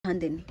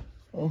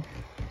चाहती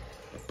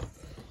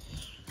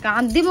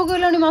कांदी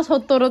पकईलानी माँ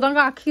सतर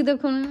आखि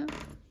देखुन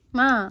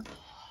माँ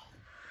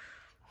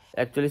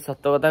एक्चुअली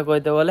सत कथा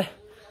कहते बोले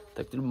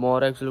तो एक्चुअली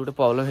मोर एक्चुअली गोटे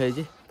प्रॉब्लम है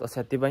तो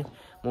से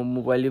मो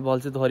मोबाइल भी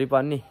भलसे धरी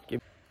पारनी कि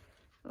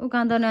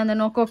कांदा नहीं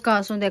न कक्का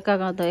आसुन एका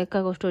कांदा एका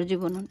कष्ट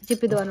जीवन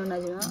चिपी देवा ना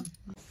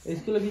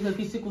स्कूल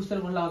किसी क्वेश्चन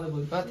पढ़ला होता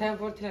बोल प्रथम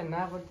पढ़थिला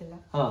ना पढ़थिला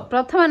हां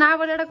प्रथम ना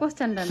पढ़ेटा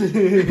क्वेश्चन टा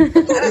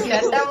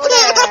सेटा मोरे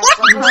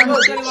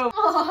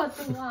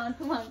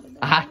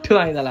आठ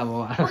आई दला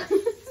बाबा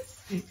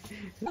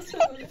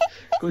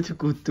कुछ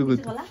कुत्तु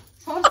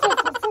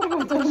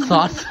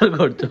सर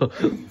करतो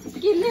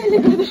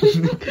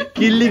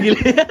किल्ली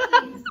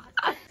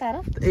तार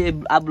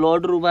ए आ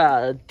ब्लड रू बा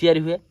तयारी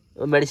हुए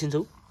मेडिसिन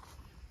सब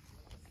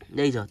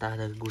नहीं जाओ ता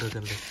गुड़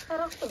कर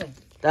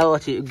ता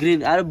अछि ग्रीन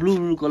आर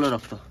ब्लू कलर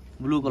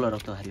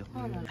रखतो हारियो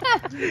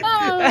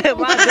ए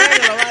मा देख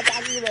बाबा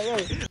ताकी दे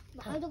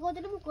भाई तो कोते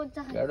मु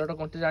कोचा एडोटा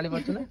कोंते जानि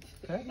परछु ना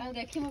काल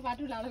देखि मो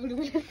पाटू लाल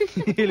गुडी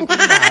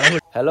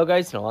हेलो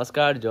गाइस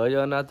नमस्कार जय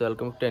Jagannath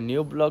welcome to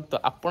new blog तो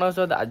आपण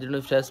सहित आज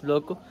फ्रेश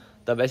ब्लॉग को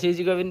तो बेसी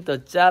जी कबिन तो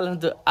चल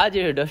तो आज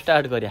वीडियो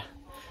स्टार्ट करिया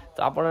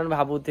तो आपण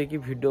भाबुते कि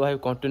वीडियो भाई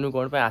कंटिन्यू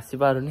कोन पे आसी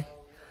पारुनी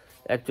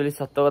एक्चुअली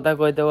सत कथा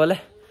कहते बोले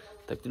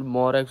तो एक्चुअली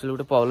मोर एक्चुअली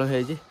गोटे प्रॉब्लम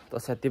है तो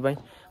से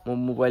मो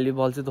मोबाइल भी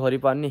भलसे धरी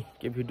पारनी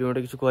कि वीडियो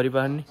किसी कर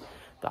पारनी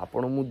तो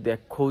आपड़ मु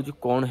देखो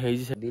कौन है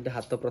दीटा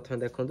हाथ प्रथम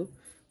देखु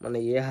माने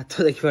ये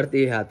हाथ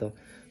देखिए ये हाथ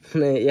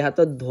मैंने ये हाथ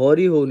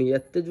धरी होनी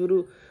एत जोर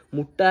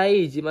मोटा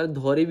है माने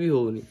धरी भी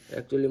होनी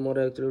एक्चुअली मोर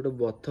एक्चुअली गोटे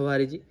बथ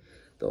बाहरी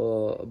तो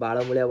बाल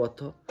भलिया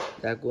बथ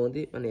जहाँ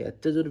कहती माने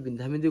एत जोर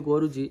बिंधा बिंधी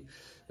करुच्ची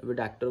ए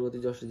डाक्टर गति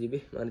जस्ट जी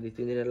माने 2-3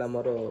 दिन है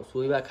मोर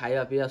शोवा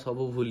खाଇବା पीवा सब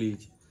भूली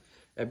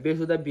एबे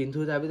सुधा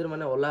बिंधु ता भीतर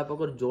माने अल्लाह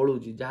पकर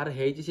जळुची जार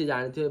हेची से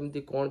जानथियो एमती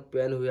कोन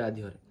पेन हुए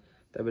आधिरे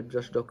तबे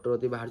जस्ट डॉक्टर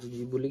गति बाहर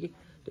जी बोली कि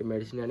ते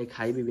मेडिसिन आनी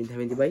खाइबी बिंधा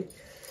बिंधी भाई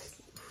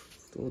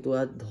तो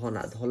आ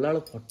धना धलाळ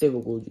फटे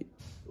पकोजी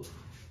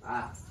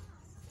आ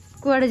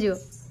कुआडे जो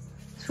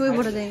सुई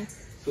पड़ जाई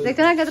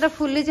देखो ना केतरा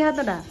फुल्ली जे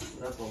हातडा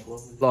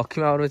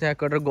लक्ष्मी मारो छा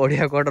कटर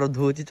गड़िया कटर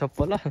धोची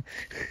चप्पल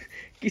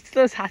किछ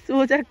तो सासु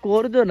हो जा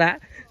कर दो ना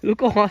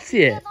लोक हसी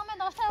है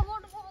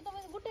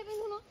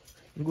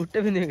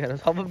गुटे पिंधि कर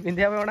सब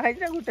पिंधिया बना है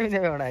गुटे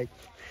पिंधिया बना है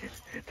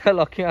तो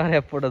लक्ष्मी मार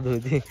एपट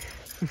धोची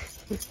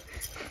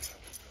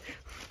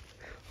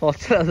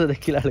हसला तो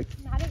देखिला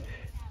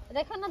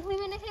देखो ना धुई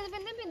मैंने से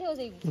पिंधे पिंधे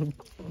जाई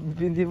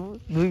पिंधि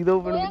धुई दो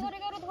पड़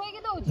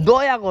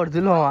दया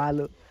करथिल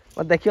आलो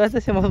मत देखियो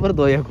से मोर पर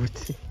दया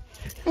करछि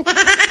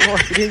ओ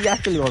स्त्री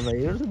जातली हो भाई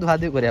ये धुआ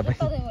दे करिया भाई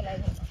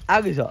आ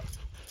किस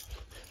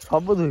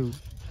सब धुई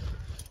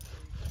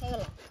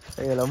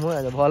हेला मु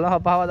भल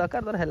हवा हवा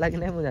दरकार तोर हैला कि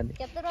नै मु जानि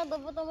केते रा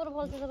दबो तमर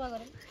भल से सफा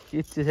करे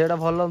किछ सेडा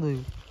भल धुई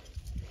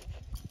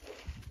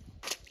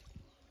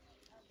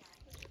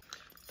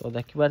तो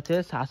देखि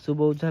पारछे सासु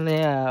बहु जने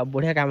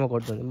बढ़िया काम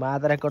करछन मा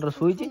तार एकटर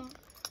सुईची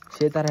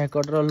से तार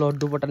एकटर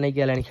लड्डू पटा नै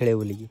के लानी खेले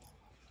बोली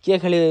के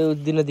खेले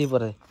दिन दी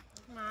पर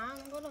ना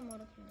बोलो मोर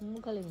मु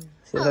खाली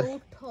से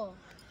उठो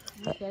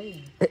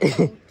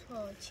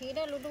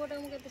छीरा लड्डू पटा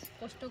मु केते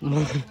कष्ट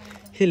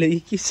हेलो ई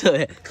किस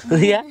है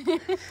या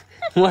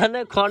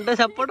माने खंडे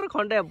सपोर्टर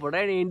खंडे एपट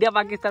इंडिया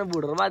पाकिस्तान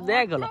बॉर्डर मा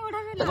देख लो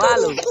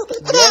मालो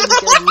देख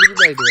के बुली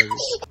बैठी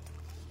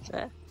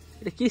है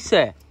ए किस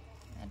है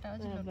एटा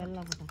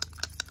बेला पटा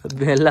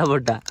बेला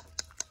बटा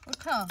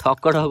उठो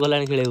थकड़ हो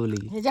गलानी खेले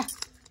बोली जा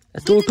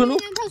तू उठुनु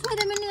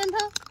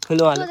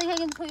हेलो आलो देखा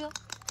के थयो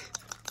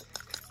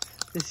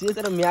सी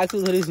तर मैक्स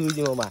धरी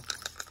सुई मो मा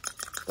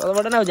तो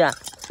बटा ना जा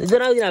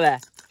निजर ना बे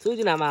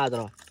सुई ना मा आदर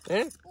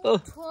हैं ओ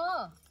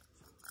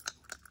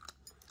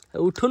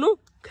उठुनु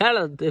खेल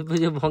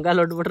जो भंगा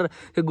लड्डू पटर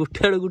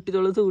गुटे गुटी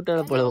तोड़ तू गुटे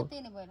पड़ो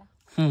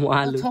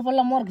मालू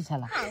छपला मोर कि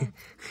छला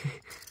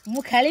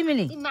मु खेली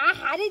मिनी ना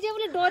हारी जे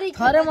बोले डरी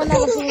थरे मना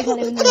को तू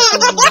खेली मिनी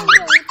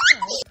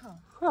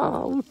हां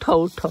उठो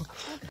उठो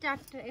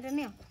चाट एटा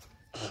नियो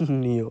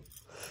नियो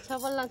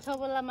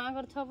छपला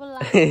मागर छपला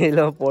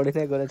हेलो पड़ी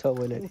ना करे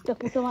छपले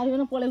कुट मारियो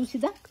ना पळे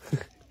सीधा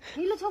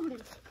हिलो छपड़ी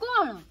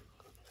कोन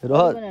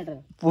रो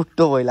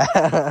पुट्टो बोइला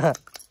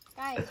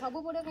काई सब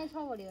पड़े काई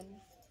सब पड़ियो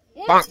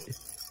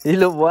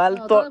हिलो बोल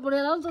तो पड़े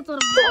लाल तो तोर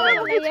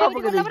छप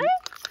के दे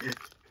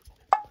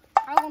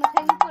आ कोन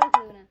खाई पर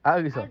खेलना आ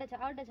किसो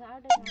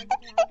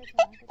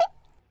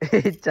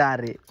ए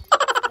चारे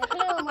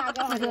देखलो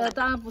मागर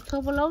ता पुछो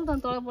पलाउ त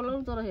तळे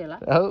पलाउ तोर हेला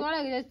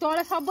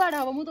तळे सब आड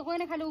हबो मु तो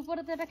कोइने खाली ऊपर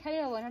तेटा खेली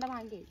हबो नाटा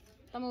भांगी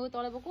तमे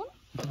तळे पकोन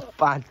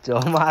पांच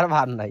मार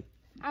भार नाही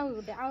आ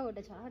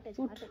गोटे छ हटे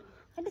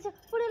छ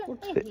पड़ेला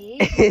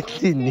ए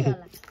तिनी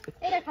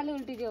एरा खाली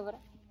उल्टी जे ऊपर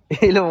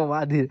हेलो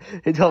मादी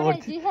ए जबर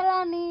जी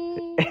हेलानी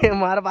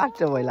मार पांच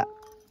बोइला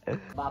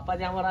बापा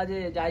जे हमर आज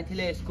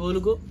जाइथिले स्कूल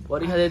को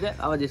परीक्षा देते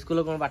अब स्कूल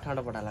कोन पाठ पाठ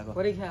पढाला को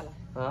परीक्षा हला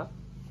हां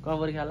कोन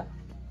परीक्षा हला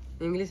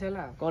इंग्लिश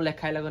हला कोन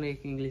लेखाइला कोन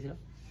इंग्लिश रो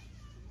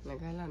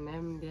लेखाइला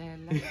नेम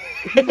दियाला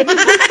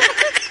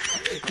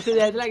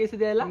किसे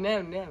दियाला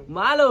नेम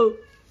मालो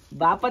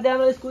बापा जे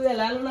हमर स्कूल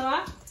लालू ना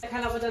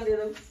लेखाइला बता दे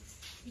दो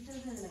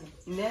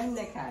नेम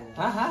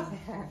देखाला हां हां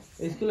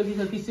स्कूल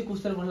किसी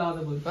क्वेश्चन पढ़ला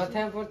होता बोल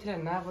प्रथम पढ़थिला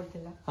ना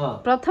पढ़थिला हां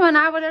प्रथम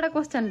ना बोलेटा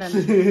क्वेश्चन टा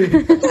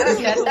अरे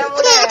सेटा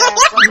मोरे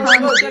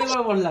क्वेश्चन को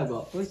पढ़ला को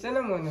क्वेश्चन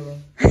मन में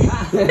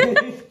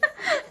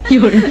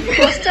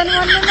क्वेश्चन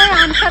मन में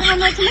आंसर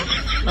मन अछि ना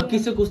अब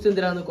किसी क्वेश्चन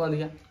दिला तो कौन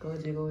दिया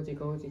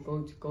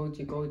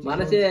कहूची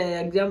माने से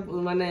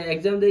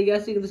एग्जाम दे गया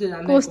सी कि से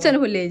जाने क्वेश्चन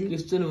भूले जी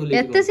क्वेश्चन भूले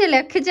एते से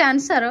लिखे जे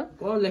आंसर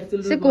कौन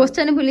लेक्चर से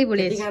क्वेश्चन भूली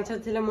पड़े ठीक आंसर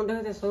थिला मुंड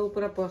होते सब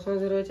पूरा प्रश्न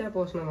जे रहै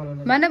प्रश्न मन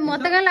माने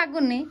मते का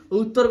लागुनी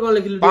उत्तर कौन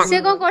लिखलु से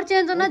को करछे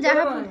ना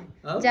जहा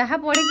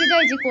पढ़ी के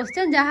जाई छी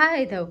क्वेश्चन जहा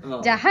हेइ थाउ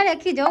जहा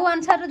लिखि जो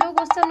आंसर जो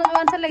क्वेश्चन जो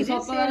आंसर लिख दे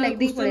से लिख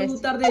दी पड़े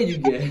उत्तर दे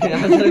जुगे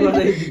आंसर कर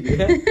दे जुगे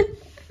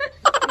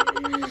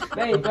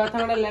नहीं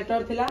प्रथम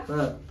लेटर थिला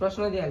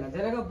प्रश्न दियाला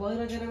जने को बहिर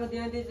जने को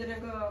दिया दे जने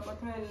को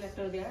प्रथम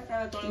लेटर दिया ता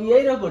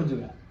यही रो कर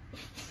जुगा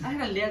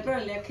अरे लेटर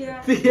लेखिया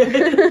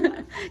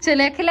से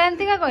लेखिला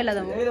एंती का कहला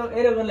तुम ए रो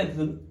कर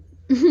लिखलु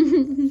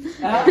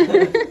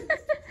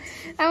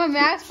हम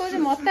मैथ्स को जे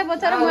मते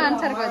पचार मु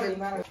आंसर कर दे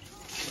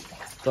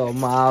तो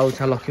माँ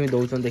छा लक्ष्मी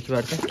दौन देखिए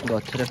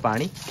गचरे पा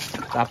तो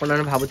आप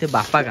भावुथे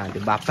बापा कहाँ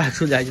बापा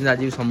जाइए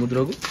आज समुद्र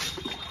को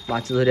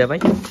माछ धरिया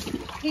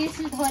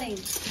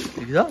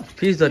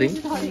फिश धरी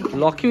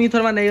लक्ष्मी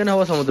थर नहीं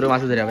हम समुद्र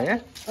माछ धरिया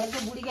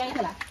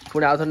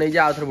पुणी आउ थर नहीं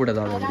आउ थर बुढ़ा दे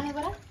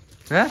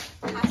हाँ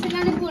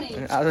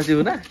आउ थर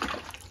जीव ना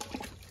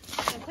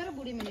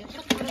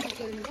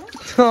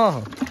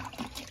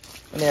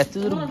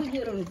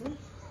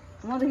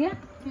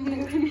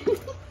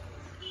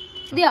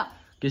दिया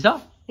किस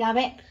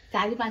याबे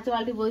 4-5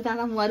 बाल्टी बोई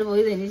था मुआर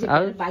बोई देनी से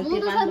बाल्टी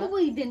तो सब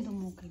बोई देन तुम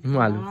मुके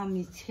हां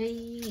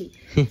मिछई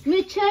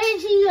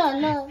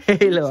जियाला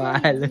हेलो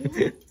हेलो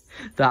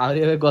तो आउरी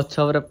ए गछ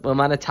ऊपर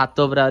माने छात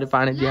ऊपर आउरी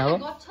पानी दिया हो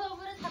गछ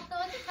ऊपर छात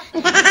अछि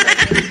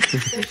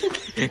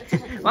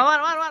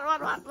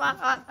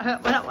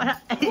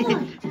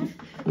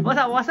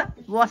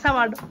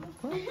मार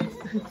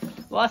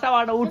वसा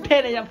बाडो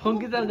उठे नहीं जा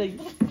फंकी तर देगी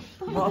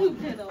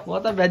वो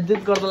तो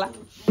बेइज्जत कर दला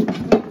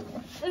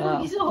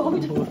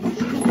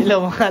इले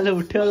वाले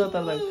उठे हो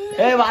तब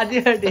ए बाजी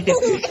हटे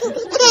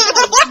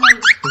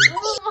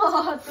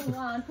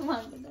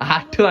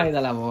आठ आई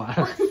दला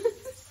बाबा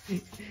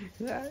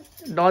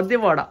डोदी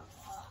बड़ा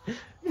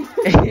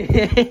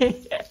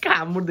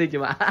कामुड़ दे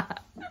मा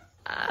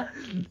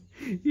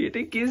ये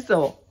किस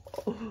हो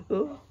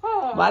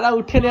माला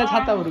उठे नहीं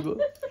छाता मुझ को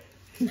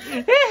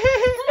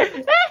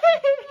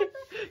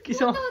किस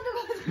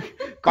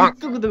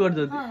कुत्तु कुत्तु कर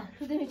दो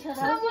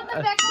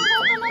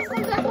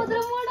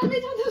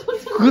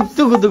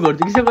कुत्तु कुत्तु कर दो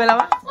किसे कहला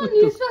बा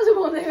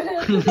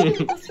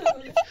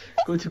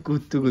कुछ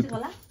कुत्तु कुत्तु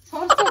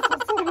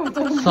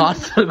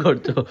सर कर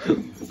दो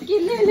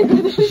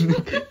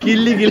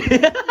किल्ली किल्ली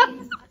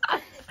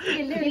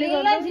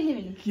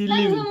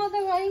किल्ली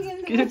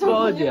किसे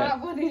कहो जे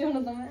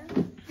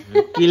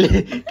किल्ली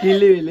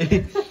किल्ली बिल्ली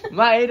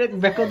मा ए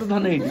बेको तो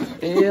धन ए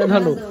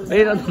धनु ए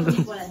धनु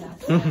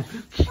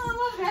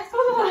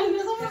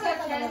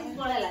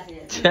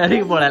छेरी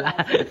पड़ेला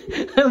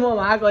मो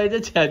माँ कहे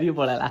छेरी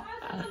पड़ेला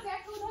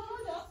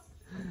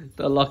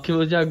तो लक्ष्मी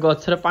पूजा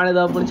गछरे पानी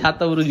दवा पुणी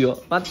छात उपरु जीव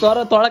तोर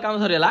तले काम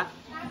सरीगला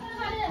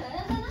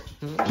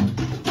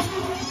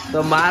तो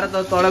मार तो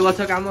तले गछ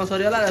काम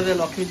सरीगला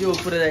लक्ष्मी जी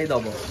ऊपर जाई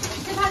दब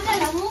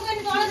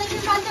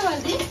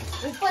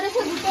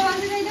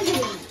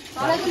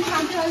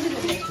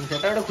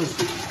सेटा गोटे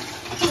खुशी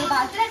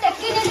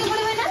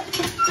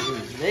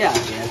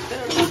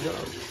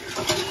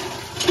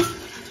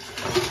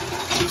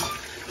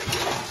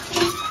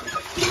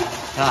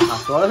हाँ हाँ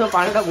तोड़े तो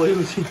पानी का बोही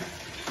रुचि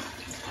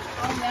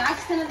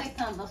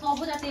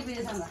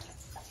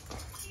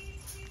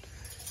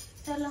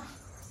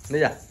नहीं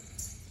जा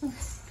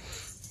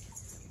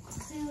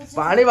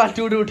पानी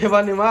बाल्टी उठे उठे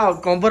पानी माँ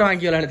कंपर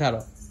भांगी गला थार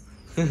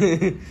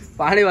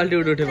पानी बाल्टी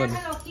उठे पानी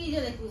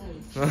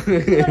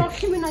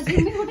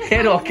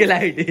रखला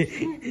ये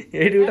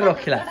गोटे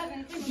रखला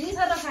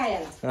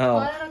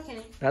हाँ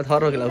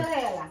थर रखला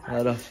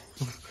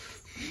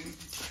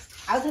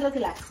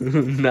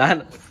ना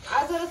ना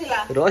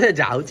रोज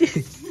जाऊची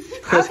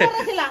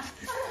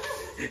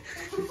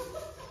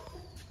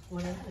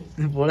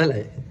पड़ेला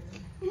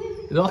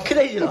रखी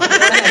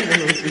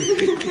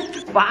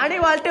पानी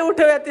बाल्टी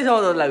उठे एति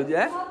सब लगुच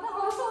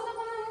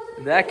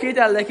देखी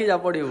जा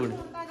पड़ी पुणी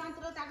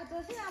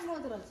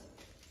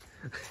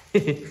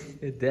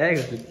देख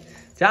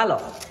चलो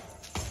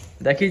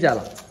देखी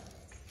चलो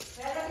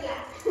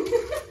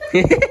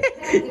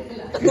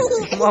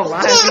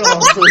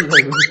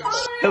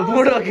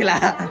बुढ़ रखला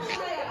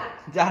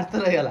जार तो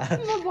रहीगला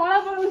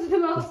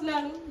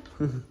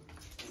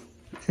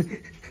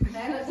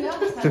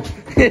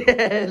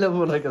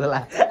बुढ़ रखला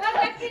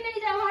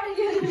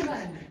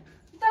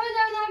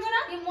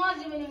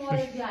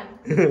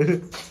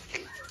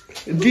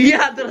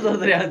दिया तो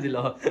सतरे आजिल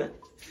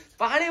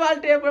पानी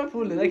बाल्टी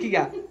फुल देखी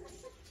क्या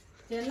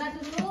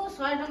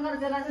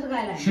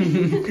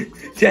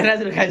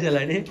चेराचुर खाई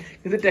सारा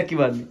कि टेकी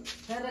पारनी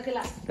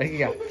देखी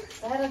क्या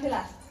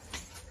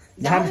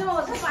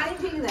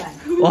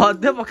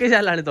अधे पकई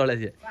सारा तले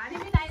सी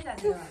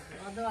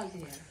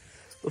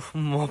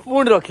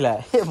पुणी रखला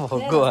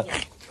भगवान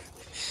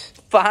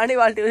पानी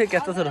बाल्टी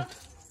केते थर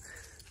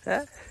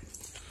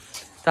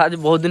आज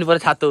बहुत दिन पर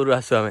छात उपरू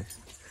आसु आम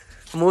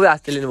मुझे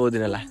आसती बहुत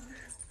दिन है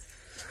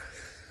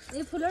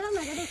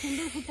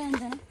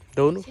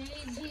दौनु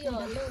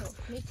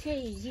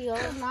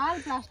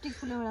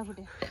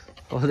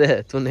अरे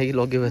तू नहीं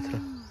लगे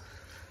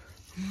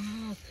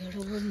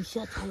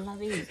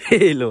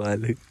लो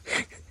आलू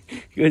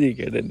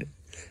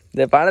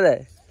दे पानी दे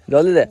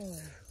जल्दी दे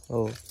ओ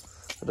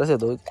रसे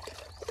दो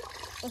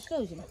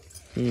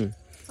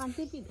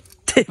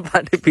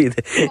पानी पी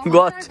दे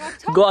गछ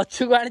को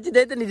आनी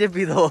दे तो निजे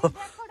पी दो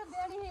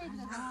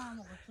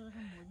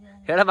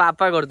एटा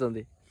बापा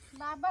करते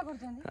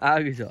आ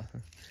किस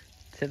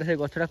से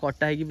गछटा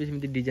कटा है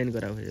डिजाइन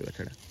करा हुए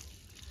गछटा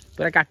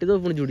पूरा काटी दो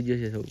पुणी जुड़ी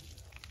जाए सब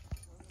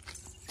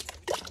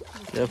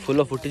फूल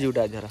फुटी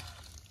जुटा झरा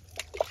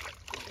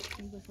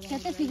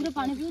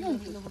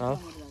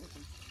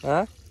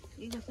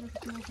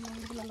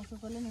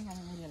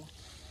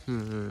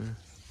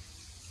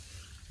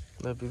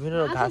বিভিন্ন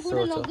ঘাস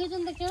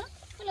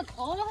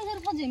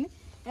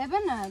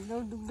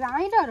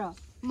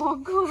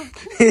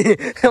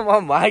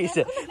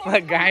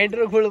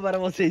ଗ୍ରାଇଣ୍ଡର ଖୋଳ ପାର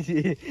ବସେଇଛି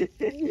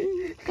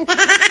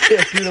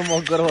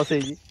ମଗର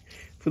ବସେଇଛି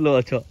ଫୁଲ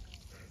ଗଛ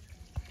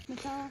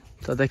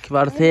ତ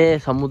ଦେଖିପାରୁଥେ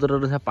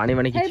ସମୁଦ୍ରରୁ ପାଣି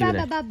ମାଣି କିଛି ବି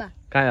ନାହିଁ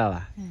କାଇଁ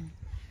ବାବା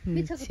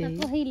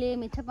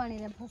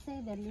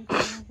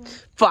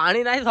ପାଣି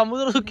ନାହିଁ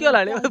ସମୁଦ୍ର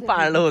ଶୁଖିଗଲାଣି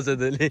ପାଣି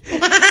ବସେଇଦେଲି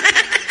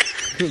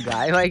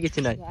ଗାଈ ଭାଇ କିଛି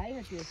ନାହିଁ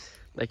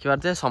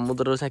ଦେଖିପାରୁଥେ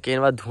ସମୁଦ୍ରରୁ କେହି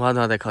ଧୂଆଁ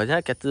ଧୂଆଁ ଦେଖାଉଛି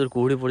କେତେ ଦୂର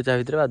କୁହୁଡ଼ି ପଡ଼ିଛି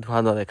ଭିତରେ ବା ଧୂଆଁ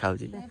ଧୂଆଁ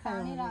ଦେଖାଉଛି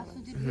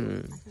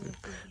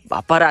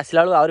ବାପାରେ ଆସିଲା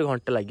ବେଳକୁ ଆହୁରି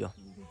ଘଣ୍ଟେ ଲାଗିବ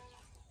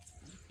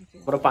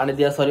ମୋର ପାଣି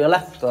ଦିଆ ସରିଗଲା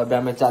ତ ଏବେ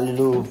ଆମେ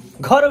ଚାଲିଲୁ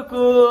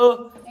ଘରକୁ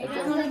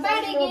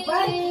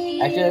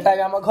ଏଟା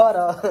ଆମ ଘର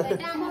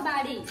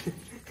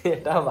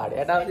ଏଟା ବାଡ଼ି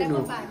ଏଟା ହଉଛି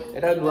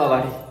ଏଟା ନୂଆ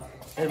ବାଡ଼ି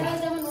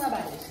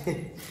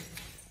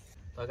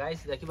ତ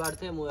ଗାଇସ୍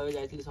ଦେଖିପାରୁଥେ ମୁଁ ଏବେ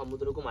ଯାଇଥିଲି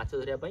ସମୁଦ୍ରକୁ ମାଛ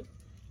ଧରିବା ପାଇଁ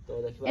ତ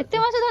ଏତେ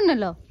ମାଛ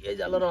ଧରିନେଲ ଏ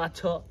ଜାଲର ମାଛ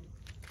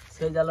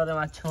से जालरे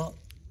माछ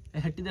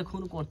हेटी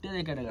देखुन कंटिया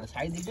देखाटा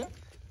साइज दिटा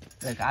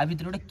देख आ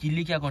भीतर गोटे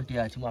किलिकिया कंटिया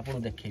अछि मु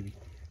आपन देखेबी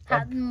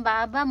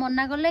बाबा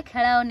मना करले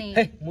खेलाओनी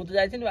मु तो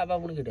जाइथिन बाबा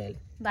पुणी केटे आइले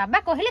बाबा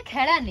कहले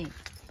खेलानी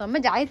तमे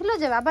जाइथिलो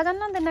जे बाबा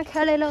जानना देना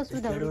खेलेला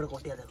असुविधा गोटे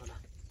कंटिया देखला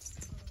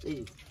ए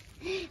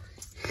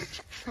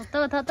सत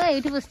कथा तो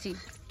एठी बसची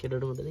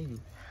केडोड मते देई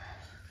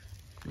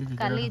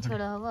काली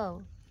छोड़ हबो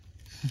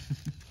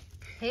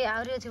हे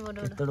आउरी अछि बडो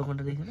केडोड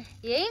कंटा देखला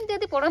एम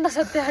जदी पड़ंदा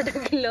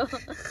 7-8 किलो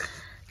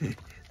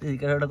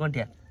गोटे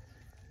कंटिया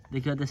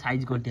देखियो ते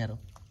साइज कंटिया रो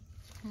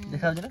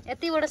देखाउ जरा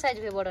एती बड़ साइज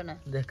बे बड़ ना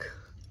देख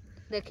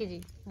देखि जी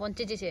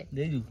बंची जी से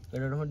दे जू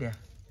केडो कंटिया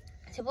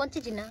से बंची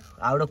जी ना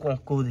आ गोटे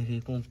कंको देखि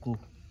कंको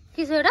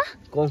कि सेडा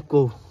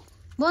कंको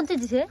बंची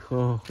जी से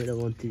हां एडा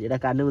बंची एडा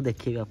काने को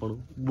देखिबे आपन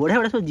बढिया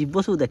बढिया सब जीव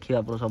सब देखिबे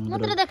आपन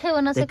समुद्र मते देखाइबो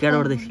ना से केडो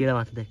देख सीड़ा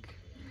माछ देख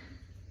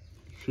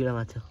सीड़ा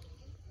माछ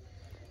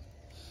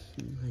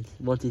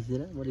बंची जी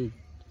रे मरी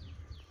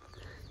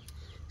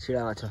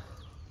सीड़ा माछ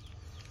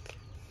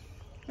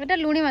एटा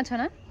लुणी माछ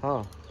ना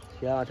हां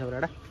सीड़ा माछ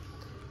बराडा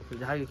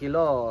जहा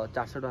किलो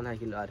 400 टका ना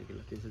किलो 8 किलो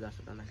 300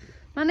 400 टका ना किलो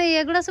माने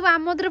एगुडा सब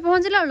आमोदरे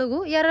पहुंचला बेलगु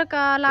यार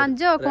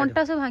लांज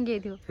कंटा सब भांगी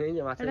आइथियो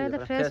एटा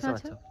फ्रेश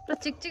माछ पूरा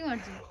चिक चिक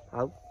मारजी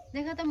आउ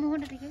देखा त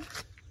मुहटा ठीक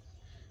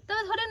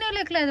तमे थोड़े ने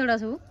लेखला जोडा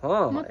सब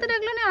हां मते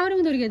देखला ने आउर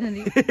मु धरि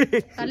गेथंदी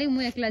खाली मु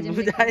एकला जे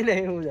मु जाई नै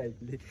मु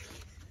जाईली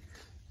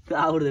तो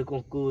आउर दे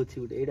कोको अछि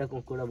उडे एडा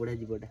कोकोडा बढिया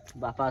जीवटा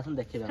बापा आसन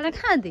देखिबा एटा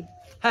खांदी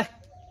हे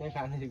के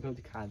खांदी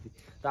कोथि खांदी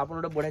तो आपन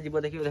ओडा बढिया जीव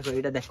देखिबे देखो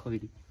एडा देखो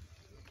एडी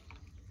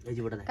ए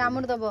जीवटा देख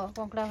कामुर दबो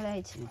कोंकड़ा भला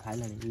हिछ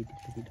खाइला नै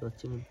एडी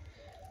अछि मु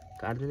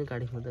काट देनी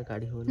काढी मते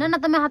काढी हो ना ना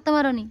तमे हाथ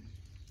मारनी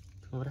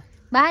हमरा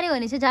बाहर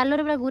होनी से जाल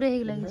रे पूरा घुरे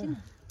हेग लागि छी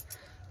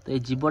तो ए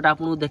जीवटा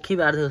आपन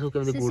देखिबे आर देखो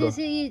केमति गुडो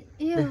से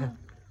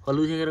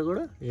हलु जे गोड़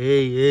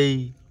एई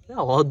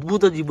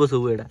अद्भुत जीव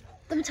सब एडा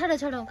तुम छाड़ो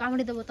छाड़ो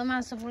कामड़ी दबो तुम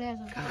आस पळे आस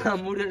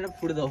कामड़ी एडा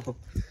फुड दबो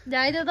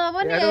जाई तो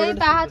दबनी ए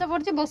पाहाच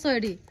पड़छ बस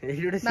एडी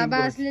बाबा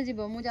आसले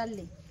जीवो मु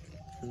जालली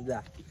जा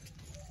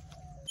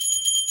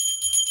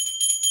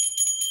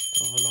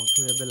तो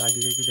लक्ष्मी एबे लागि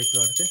जाई छी देखि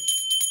बारते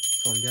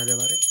संध्या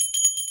देबारे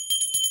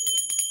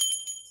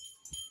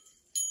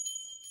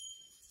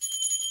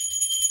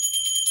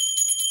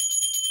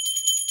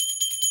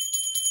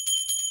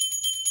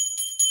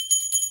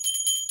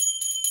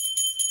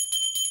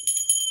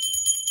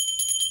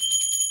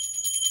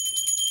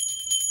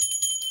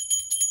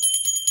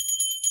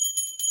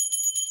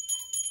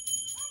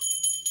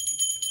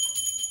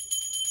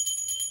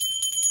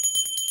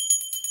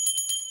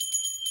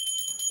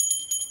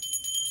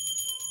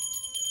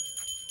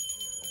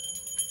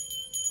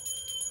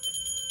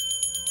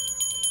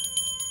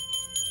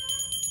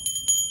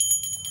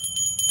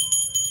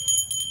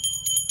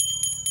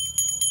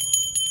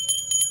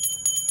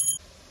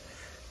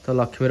तो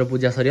लक्ष्मी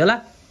पूजा सरीगला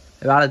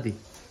आरती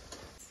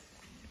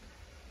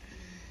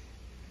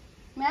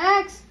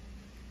मैक्स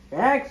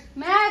मैक्स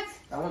मैक्स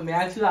हम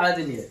ମ୍ୟାକ୍ସ ବି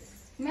ଆଳତି ନିଏ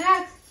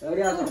ମ୍ୟାକ୍ସ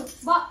ଏଠି ଆସ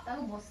ବା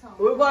ତାକୁ ବସାଅ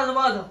ଉଠି ବସ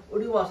ବସ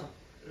ଉଠି ବସ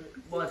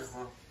ବସ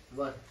ହଁ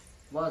ବସ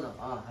ବସ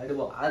ହଁ ଏଠି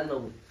ବସ ଆଳତି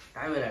ନବୁ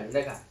ଟାଇମ୍ ହେଲାଣି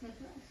ଦେଖା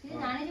ସିଏ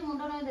ଜାଣିଛି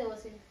ମୁଣ୍ଡ ନଇ ଦେବ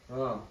ସେ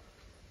ହଁ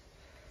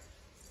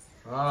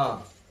ହଁ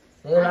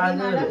ଆଜି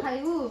ମାଡ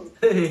ଖାଇବୁ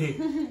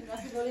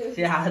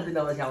ସେ ଆଳତି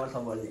ନବ ସେ ଆମର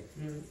ସବୁବେଳେ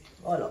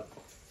ଭଲ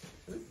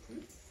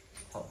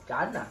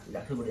ଚାଲ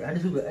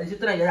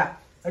ନା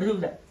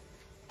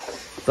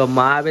ତ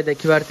ମା ଏବେ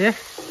ଦେଖିପାରୁଥିବେ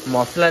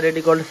ମସଲା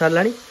ରେଡି କରି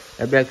ସାରିଲାଣି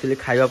ଏବେ ଆକ୍ଚୁଆଲି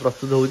ଖାଇବା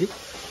ପ୍ରସ୍ତୁତ ହଉଛି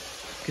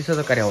କିସ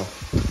ତରକାରୀ ହବ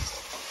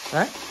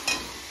ହଁ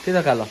କି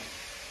ତରକାରୀ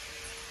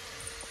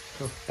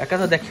ଏକା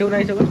ତ ଦେଖିବୁ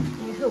ନାହିଁ ସବୁ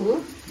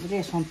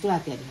ସନ୍ତୁଳା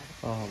ତିଆରି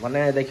ଓହୋ ମାନେ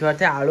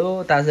ଦେଖିପାରୁଥିବେ ଆଳୁ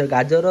ତା ସହିତ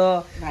ଗାଜର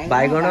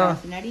ବାଇଗଣ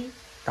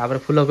ତାପରେ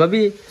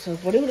ଫୁଲକୋବି ସବୁ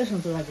ପଡି ଗୋଟେ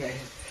ସନ୍ତୁଳା ତିଆରି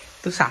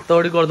ତୁ ସାତ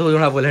ବଡି କରିଦେବୁ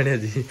ଜଣା ପଡ଼ିଲାଣି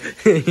ଆଜି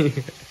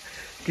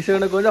କିସ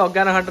ଗୋଟେ କହୁଛି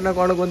ଅଜ୍ଞାନ ଘାଟ ନା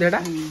କଣ କୁହନ୍ତି ସେଟା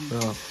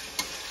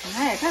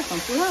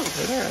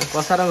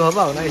କଷା ରଙ୍ଗ ହବ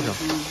ଆଉ ନାଇଁ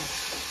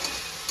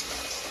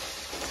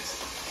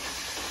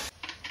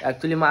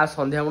ଆକ୍ଚୁଆଲି ମା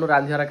ସନ୍ଧ୍ୟା ବେଳୁ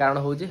ରାନ୍ଧିବାର କାରଣ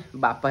ହଉଛି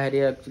ବାପା ହେରି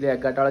ଆକ୍ଚୁଆଲି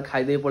 11ଟା ବେଳେ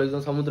ଖାଇଦେଇ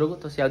ପଳେଇଛନ୍ତି ସମୁଦ୍ରକୁ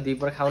ତ ସେ ଆଉ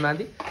ଦ୍ୱିପହରେ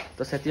ଖାଉନାହାନ୍ତି ତ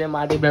ସେଥିପାଇଁ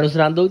ମା ଟିକେ ବେଣୁସ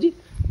ରାନ୍ଧି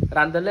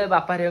ରାନ୍ଧିଦେଲେ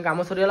ବାପା ହେରିଙ୍କ କାମ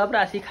ସରିଗଲା ପରେ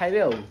ଆସିକି ଖାଇବେ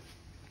ଆଉ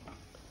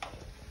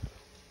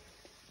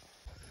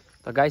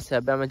ତ ଗାଇସ୍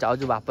ଏବେ ଆମେ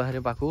ଯାଉଛୁ ବାପା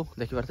ହେରିଙ୍କ ପାଖକୁ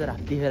ଦେଖିପାରୁଛେ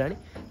ରାତି ହେଲାଣି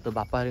ତ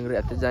ବାପା ହେରିଙ୍କର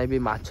ଏତେ ଯାଏ ବି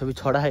ମାଛ ବି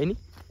ଛଡ଼ା ହେଇନି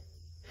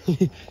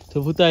ତ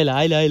ଭୂତ ଆଇଲା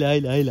ଆଇଲା ଆଇଲା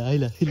ଆଇଲା ଆଇଲା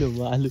ଆଇଲା ଆଇଲା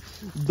ମାଲୁ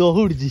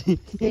ଦୌଡୁଛି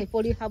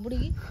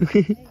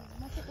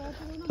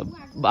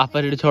ବାପା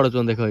ଏଠି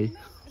ଛଡ଼ଉଛନ୍ତି ଦେଖ ଏଇ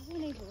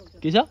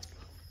କିସ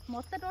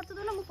ମତେ ଟର୍ଚ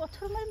ଦେଲା ମୁଁ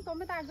ପଛରୁ ମାରିବି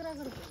ତମେ ତ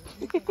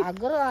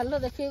ଆଗର ଆଲୋ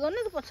ଦେଖିକି ଗଲେ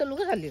ତୁ ପଛ ଲୁକ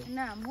ଚାଲିବ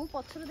ନା ମୁଁ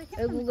ପଛରୁ ଦେଖି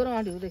ଏ ଗୁଗର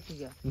ମାରିବୁ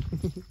ଦେଖିକି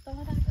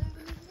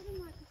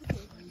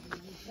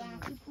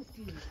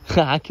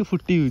ଆଖି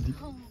ଫୁଟି ହଉଛି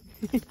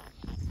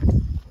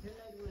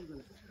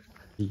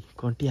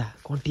କଣ୍ଟିଆ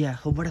କଣ୍ଟିଆ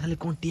ସବୁଆଡେ ଖାଲି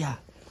କଣ୍ଟିଆ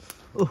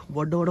ଓ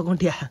ବଡ ବଡ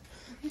କଣ୍ଟିଆ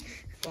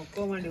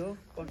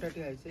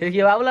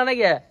କିଏ ଭାବୁଲା ନା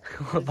କିଏ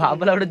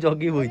ଭାବୁଲା ଗୋଟେ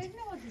ଜଗି ବଇଛି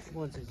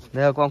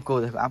ଦେଖ କଣ କହୁ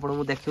ଦେଖ ଆପଣ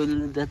ମୁଁ ଦେଖେଇଲି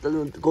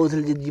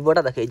କହୁଥିଲି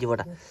ଜୀବଟା ଦେଖ ଏଇ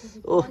ଜୀବଟା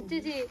ଓ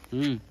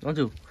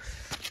ଅଞ୍ଚୁ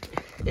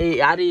ଏଇ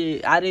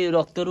ଆରି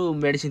ରକ୍ତରୁ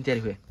ମେଡିସିନ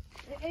ତିଆରି ହୁଏ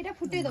ଏଇଟା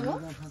ଫୁଟେଇ ଦବ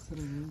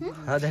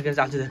ହଁ ଦେଖ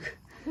ଚାଲୁଛି ଦେଖ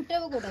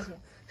ଫୁଟେଇବ କୋଉଟା ସେ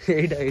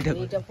ଏଇଟା ଏଇଟା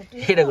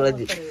ଏଇଟା ଗଳା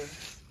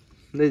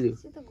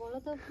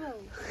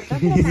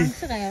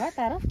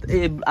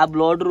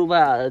ବ୍ଲଡ ରୁ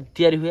ବା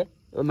ତିଆରି ହୁଏ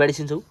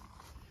ମେଡିସିନ ସବୁ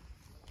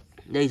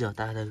ଯାଇଛ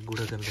ତା ଗୁଡ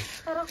କେମିତି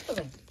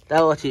ତା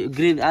ଅଛି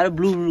ଗ୍ରୀନ ଆରେ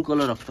ବ୍ଲୁ ବ୍ଲୁ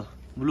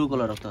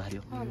କଲର ରକ୍ତ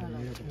ବାହାରିବ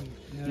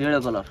ନୀଳ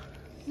କଲର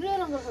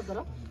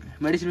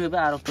ମେଡିସିନ ହୁଏ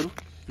ଆ ରକ୍ତରୁ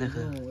ଦେଖ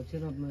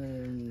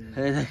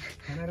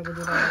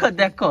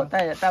ଦେଖ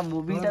ତା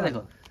ମୁଭିଟା ଦେଖ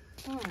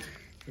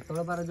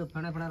ତଳପାର ଯୋଉ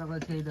ଫେଣା ଫେଣା ରଖ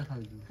ସେଇଟା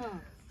ଖାଉଛୁ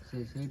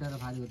ସେଇଟାର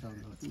ଭାରି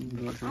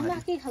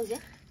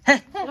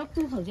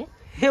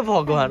ହେ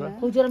ଭଗବାନ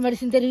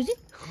ମେଡିସିନ ତିଆରି ହଉଛି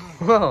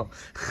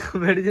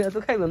ମେଡିସିନ ତୁ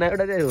ଖାଇବୁ ନା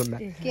ଏଟା ଖାଇବୁ ନା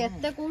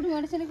କେତେ କୋଉଠି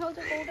ମେଡିସିନ ଖାଉଛ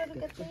କୋଉଟାରୁ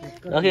କେତେ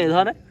ଓକେ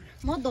ଧରେ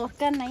ମୋ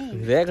ଦରକାର ନାହିଁ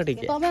ଦେଖ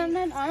ଟିକେ ତମେ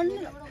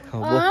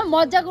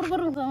ମଜା କରୁ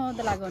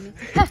ମତେ ଲାଗନି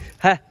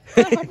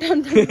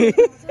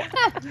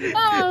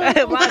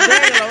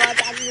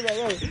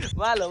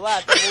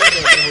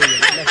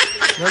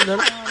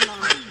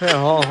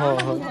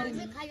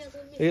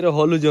ଏଇର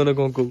ହଲୁଛି ଅନେ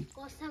କଣ କହୁ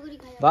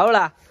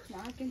ବାଉଳା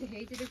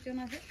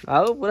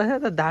ଆଉ ପୁରା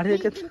ଦାଢି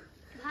କେତେ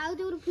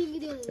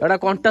ଏଟା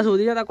କଣ୍ଟା ସବୁ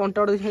ଦେଇଛ ତା କଣ୍ଟା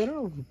ଗୋଟେ ଦେଖ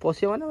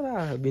ପଶିବ ମାନେ ପୁରା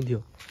ବିନ୍ଧିବ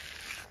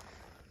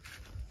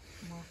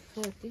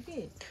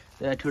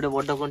ଏଠି ଗୋଟେ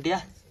ବଡ କଣ୍ଟିଆ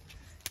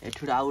ଏଠି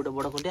ଗୋଟେ ଆଉ ଗୋଟେ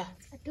ବଡ କଣ୍ଟିଆ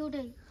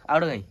ଆଉ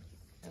ଗୋଟେ କାଇଁ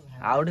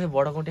ଆଉ ଗୋଟେ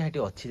ବଡ କଣ୍ଟିଆ ଏଠି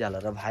ଅଛି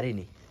ଜାଲର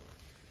ଭାରିନି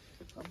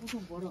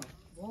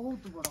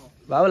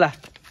ବାବୁଲା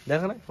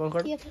ଦେଖ ନା କଣ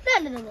କର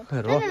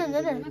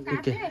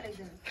ଟିକେ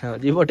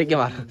ଯିବ ଟିକେ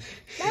ମାର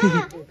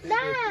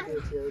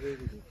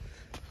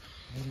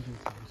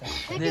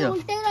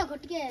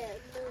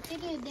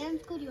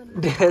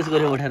ଡ୍ୟାନ୍ସ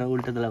କରିବ ବଢିଆ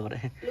ଉଲ୍ଟା ଦେଲା ପରେ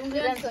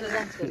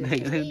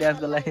ଡ୍ୟାନ୍ସ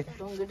କଲା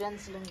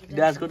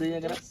ଡ୍ୟାନ୍ସ କରି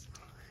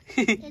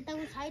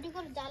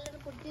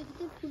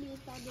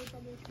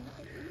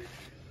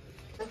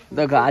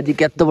ଦେଖ ଆଜି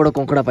କେତେ ବଡ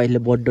କଙ୍କଡା ପାଇଲେ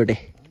ବଡଟେ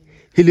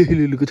ହିଲୁ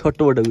ହିଲୁ ହିଲୁ ଛୋଟ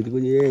ବଡ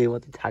କହୁଛି ଏ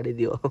ମତେ ଛାଡି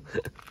ଦିଅ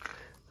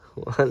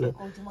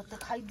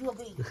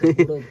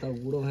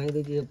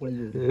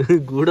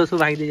ଗୁଡ ସବୁ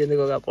ଭାଙ୍ଗି ଦେଇଛନ୍ତି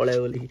ପଳେଇବ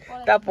ବୋଲି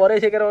ତାପରେ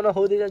ସେ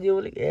ହଉ ଦେଇଛ ଯିବ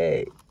ବୋଲି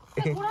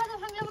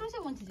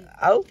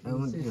ଆଉ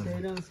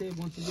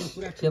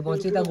ସେ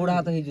ବଞ୍ଚି ତା ଗୋଡ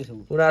ହାତ ହେଇଯିବ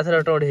ସବୁ ଗୋଡ ହାତରେ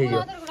ଅଟୋମେଟିକ ହେଇଯିବ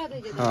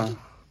ହଁ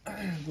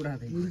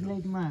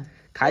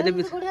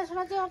ଖାଇଦେବି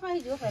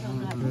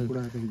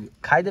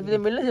ଖାଇଦେବି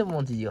ମିଳିଲେ ସେ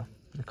ବଞ୍ଚିଯିବ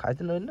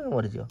ଖାଇତେ ନହେଲେ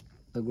ମରିଯିବ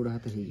ଗୋଡ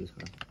ହାତ ହେଇଯିବ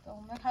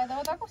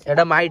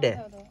ଏଟା ମାଇଟେ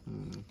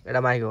ଏଟା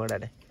ମାଇ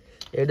ଗୋଡାଟେ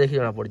ଏଇଠି ଦେଖି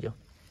ଜଣା ପଡିଯିବ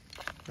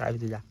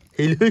ଯା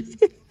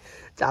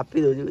ଚାପି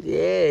ଦଉଛି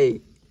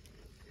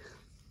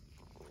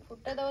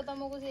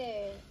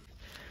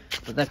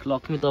ଦେখ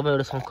ଲକ୍ଷ୍ମୀ ତୋ ପାଇଁ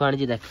ଗୋଟେ ଶଙ୍ଖ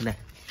ଆଣିଛି ଦେଖିନା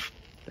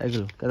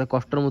ଦେଖିଲୁ କେତେ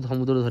କଷ୍ଟରେ ମୁଁ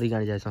ସମୁଦ୍ରରୁ ଧରିକି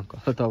ଆଣିଯାଏ ଶଙ୍ଖ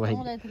ତୋ ପାଇଁ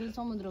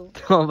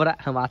ହଁ ପରା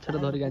ମାଛଟା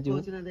ଧରିକି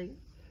ଆଣିଛି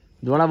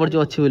ଜଣା ପଡୁଛି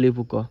ଅଛି ବୋଲି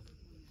ପୋକ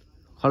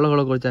ଖଳ ଖଳ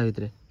କରୁଛି ତା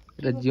ଭିତରେ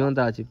ଏଟା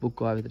ଜିଅନ୍ତା ଅଛି ପୋକ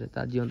ଆ ଭିତରେ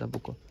ତା ଜିଅନ୍ତା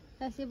ପୋକ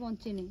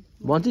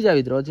ବଞ୍ଚିଛି ଆ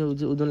ଭିତରେ ଅଛି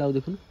ଉଦନ ଲାଗୁ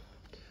ଦେଖୁନୁ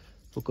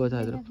ପୋକ ତା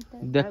ଭିତରେ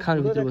ଦେଖା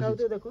ଭିତରେ ବସି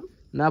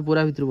ନା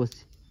ପୁରା ଭିତରେ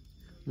ବସିଛି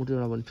ମୁଠି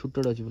ଜଣା ପଡୁନି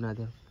ଛୋଟଟେ ଅଛି ନା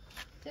ଦେହ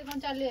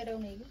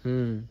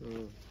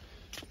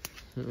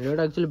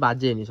ଏଗୁଡ଼ା ଆକ୍ଚୁଆଲି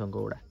ବାଜେନି ଶଙ୍ଖ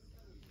ଗୁଡ଼ା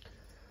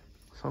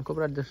ଶଙ୍ଖ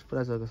ପୁରା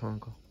ପୁରା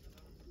ଶଙ୍ଖ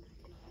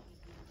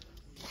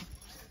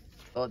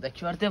ତ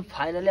ଦେଖିବାର ତ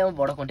ଫାଇନାଲି ଆମ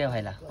ବଡ଼ କଣ୍ଟିଆ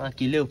ଭାଇଲା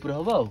କିଲେ ଉପରେ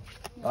ହବ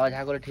ଆଉ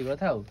ଯାହା କଲେ ଠିକ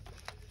କଥା ଆଉ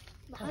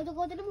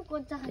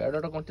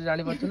ଏଇଟା କଣ୍ଟି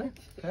ଜାଣିପାରୁଛୁ ନା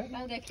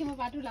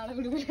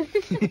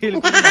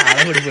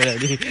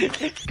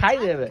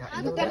ଖାଇଦେବେ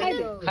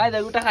ଖାଇଦେ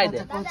ଗୋଟା ଖାଇଦେ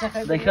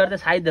ଦେଖିବାର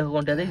ସାଇ ଦେଖ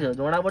କଣ୍ଟିଆ ଦେଖିଛ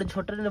ଜଣା ପଡୁଛି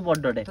ଛୋଟଟେ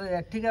ବଡଟେ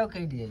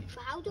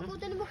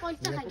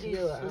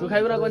ତୁ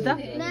ଖାଇବୁ ନା କଞ୍ଚା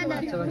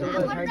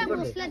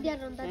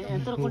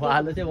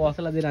ସେ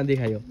ମସଲା ଦେଇ ରାନ୍ଧି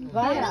ଖାଇବ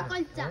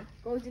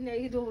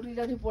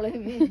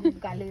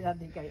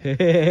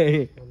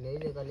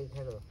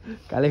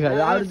କାଲି ଖାଇବ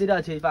ଆହୁରି ଦିଟା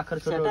ଅଛି ପାଖରେ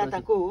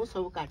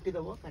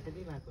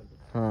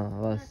ହଁ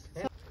ବାସ୍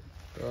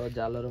ତ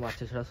ଜାଲରୁ ମାଛ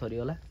ଛଡ଼ା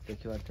ସରିଗଲା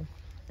ଦେଖିପାରୁଛ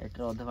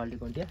ଏଠାର ଅଧ ବାଲ୍ଟି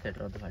କଣ୍ଟିଆ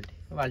ସେଠାର ଅଧ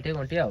ବାଲ୍ଟି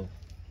କଣ୍ଟିଆ ଆଉ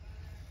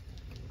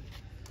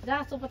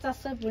ଯାହା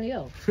 50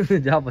 ମିଳିବ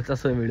ଯାହା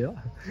 50 ମିଳିବ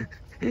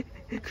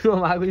ମୋ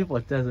ମା କହୁଛି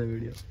 50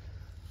 ମିଳିବ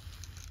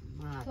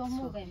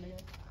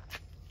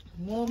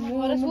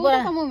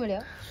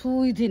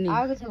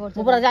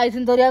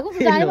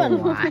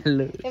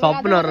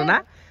ସ୍ୱପ୍ନର ନା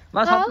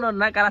ମା ସ୍ୱପ୍ନର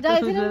ନା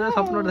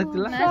ସ୍ୱପ୍ନର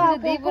ଦେଖୁଥିଲା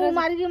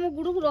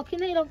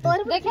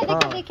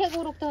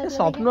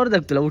ସ୍ୱପ୍ନର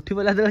ଦେଖୁଥିଲା ଉଠି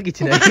ପଇଲା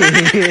କିଛି ନାହିଁ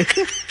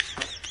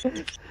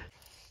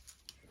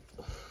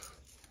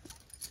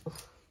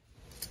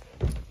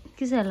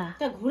किस ହେଲା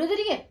ଘୁରେ ଦେ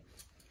ଟିକେ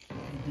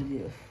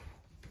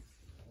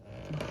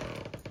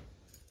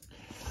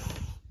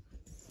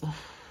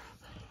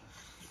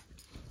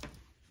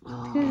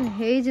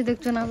ହେଇ ଯେ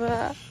ଦେଖଛ ନା ପୁରା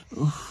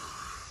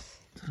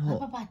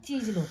ପାଚି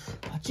ହେଇଯିବ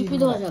ଚିପି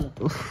ଦବା ଚାଲ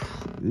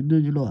ଏଡେ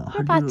ଜିलो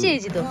ପାଚି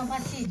ହେଇଛି ତ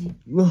ପାଚି ହେଇଛି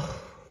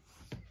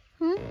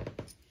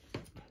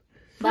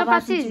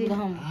ପାଚି ହେଇଛି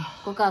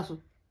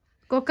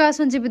କୋକା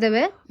ଆସୁନ ଚିପି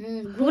ଦେବେ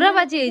ପୁରା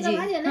ପାଚି ହେଇଛି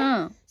ହଁ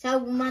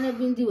ସବୁ ମାନେ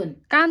ବିନ୍ଧିବନି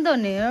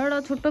କାନ୍ଦନି ଏଡା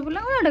ଛୋଟ ପିଲା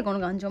ଏଡେ କଣ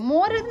କାନ୍ଦଛ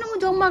ମୋର ଏଦିନ ମୁଁ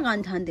ଜମା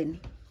କାନ୍ଦିଥାନ୍ତିନି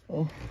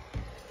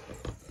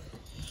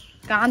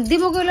କାନ୍ଦି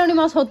ପକେଇଲାଣି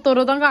ମା ସତର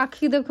ତାଙ୍କ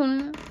ଆଖି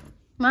ଦେଖୁନି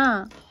ମା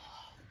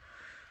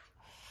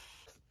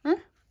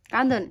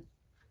କାନ୍ଦନି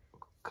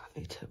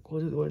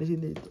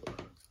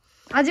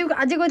ଆଜି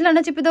ଆଜି କହିଥିଲା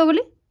ନା ଚିପି ଦବ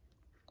ବୋଲି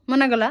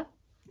ମନା କଲା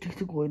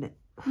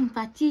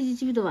ପାଚି ହେଇଛି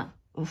ଚିପି ଦବା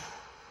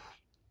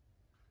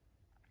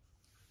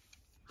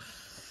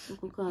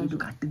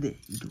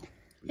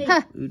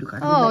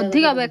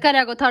ଅଧିକା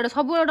ବେକାରିଆ କଥା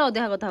ସବୁ ଗୋଟେ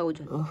ଅଧିକା କଥା କହୁଛ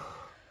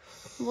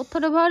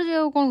ବଥରେ ବାହାରୁଛି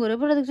ଆଉ କଣ କରିବ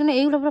ପୁରା ଦେଖୁଛ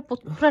ଏଇଗୁଡା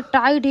ପୁରା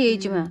ଟାଇଟ୍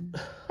ହେଇଯାଇଛି ମା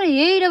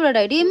ଏଇଟା ପୁରା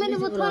ଟାଇଟ୍ ଏମିତି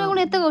ବଥରେ କଣ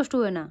ଏତେ କଷ୍ଟ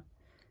ହୁଏ ନା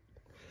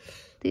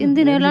 3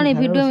 ଦିନ ହେଲାଣି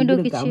ଭିଡିଓ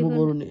କିଛି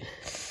କରୁନି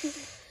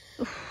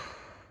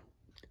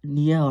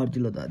ନିଆଁ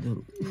ହର୍ଜିଲ ତା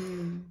ଦେହରୁ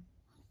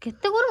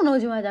କେତେ ଗରମ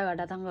ନଉଛି ମା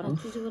ଜାଗାଟା ତାଙ୍କର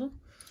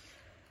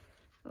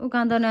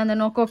କାନ୍ଦନି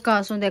କାନ୍ଦନି କକା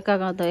ଆସନ୍ତି ଏକା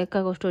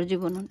କଷ୍ଟରେ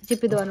ଜୀବନ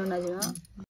ଚିପି ଦେବା ନା ଯିବା